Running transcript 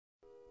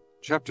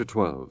Chapter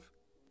 12.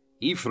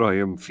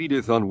 Ephraim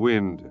feedeth on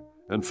wind,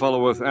 and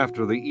followeth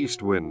after the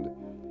east wind.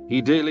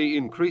 He daily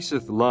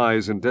increaseth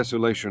lies and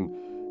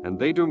desolation, and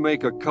they do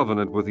make a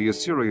covenant with the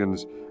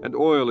Assyrians, and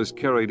oil is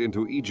carried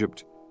into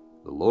Egypt.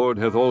 The Lord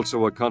hath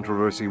also a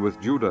controversy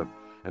with Judah,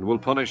 and will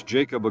punish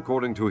Jacob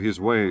according to his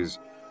ways.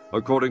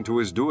 According to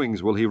his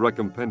doings will he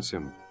recompense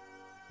him.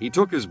 He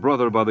took his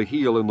brother by the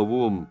heel in the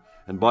womb,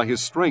 and by his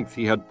strength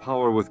he had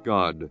power with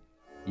God.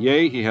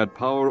 Yea, he had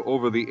power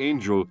over the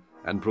angel,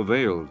 and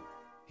prevailed.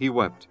 He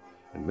wept,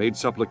 and made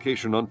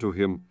supplication unto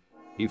him.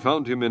 He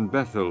found him in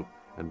Bethel,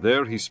 and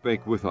there he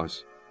spake with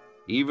us.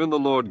 Even the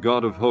Lord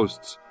God of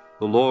hosts,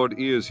 the Lord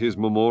is his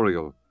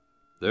memorial.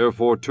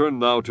 Therefore turn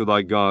thou to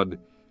thy God,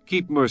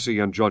 keep mercy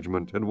and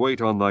judgment, and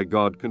wait on thy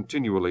God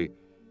continually.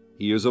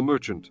 He is a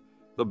merchant,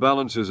 the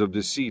balances of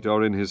deceit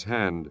are in his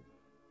hand.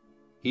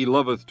 He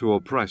loveth to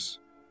oppress.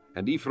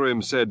 And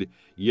Ephraim said,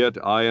 Yet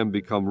I am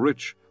become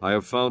rich, I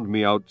have found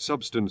me out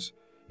substance.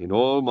 In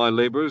all my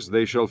labors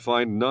they shall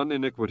find none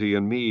iniquity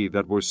in me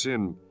that were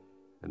sin.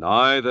 And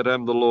I that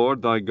am the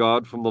Lord thy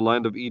God from the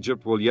land of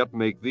Egypt will yet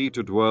make thee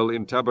to dwell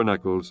in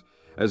tabernacles,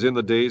 as in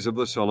the days of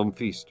the solemn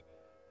feast.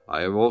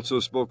 I have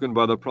also spoken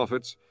by the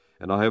prophets,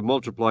 and I have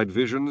multiplied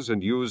visions,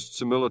 and used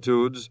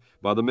similitudes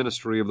by the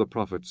ministry of the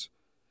prophets.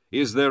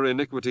 Is there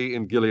iniquity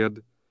in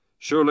Gilead?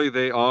 Surely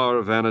they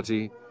are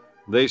vanity.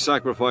 They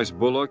sacrifice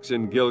bullocks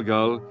in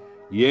Gilgal,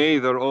 yea,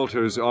 their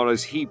altars are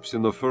as heaps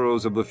in the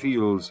furrows of the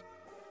fields.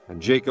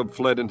 And Jacob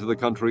fled into the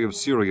country of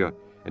Syria,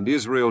 and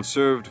Israel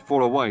served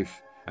for a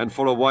wife, and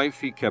for a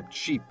wife he kept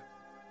sheep.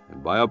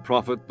 And by a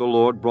prophet the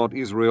Lord brought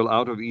Israel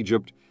out of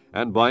Egypt,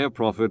 and by a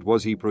prophet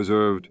was he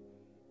preserved.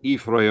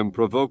 Ephraim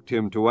provoked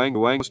him to anger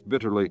most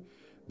bitterly.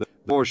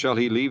 Therefore shall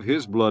he leave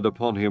his blood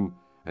upon him,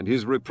 and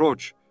his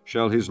reproach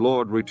shall his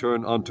Lord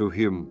return unto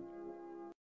him.